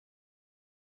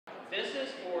This is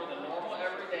for the normal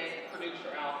everyday producer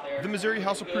out there. The Missouri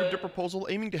House approved a proposal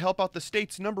aiming to help out the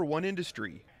state's #1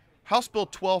 industry. House Bill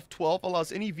 1212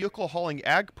 allows any vehicle hauling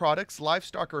ag products,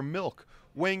 livestock, or milk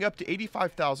weighing up to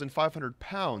 85,500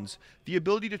 pounds the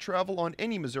ability to travel on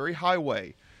any Missouri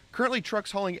highway. Currently,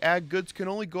 trucks hauling ag goods can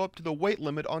only go up to the weight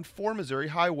limit on 4 Missouri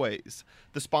highways.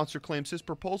 The sponsor claims his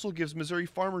proposal gives Missouri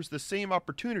farmers the same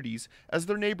opportunities as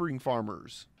their neighboring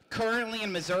farmers. Currently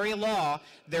in Missouri law,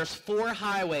 there's 4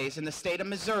 highways in the state of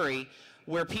Missouri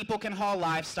where people can haul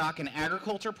livestock and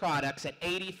agriculture products at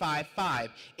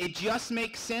 85.5. It just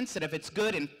makes sense that if it's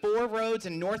good in 4 roads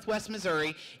in northwest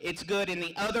Missouri, it's good in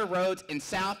the other roads in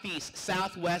southeast,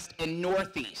 southwest, and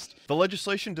northeast. The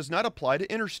legislation does not apply to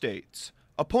interstates.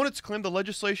 Opponents claim the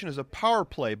legislation is a power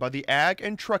play by the ag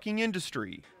and trucking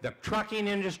industry. The trucking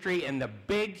industry and the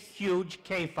big, huge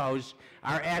CAFOs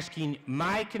are asking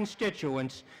my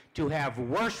constituents to have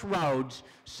worse roads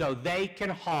so they can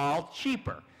haul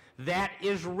cheaper. That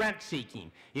is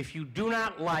rent-seeking. If you do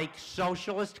not like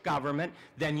socialist government,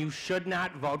 then you should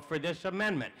not vote for this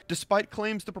amendment. Despite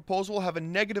claims the proposal will have a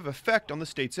negative effect on the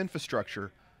state's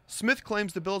infrastructure, Smith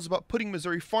claims the bill is about putting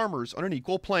Missouri farmers on an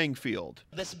equal playing field.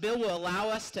 This bill will allow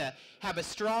us to have a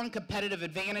strong competitive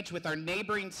advantage with our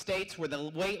neighboring states where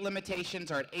the weight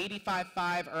limitations are at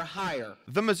 85.5 or higher.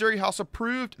 The Missouri House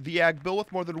approved the ag bill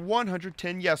with more than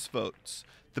 110 yes votes.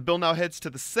 The bill now heads to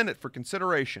the Senate for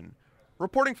consideration.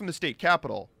 Reporting from the state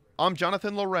capitol, I'm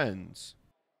Jonathan Lorenz.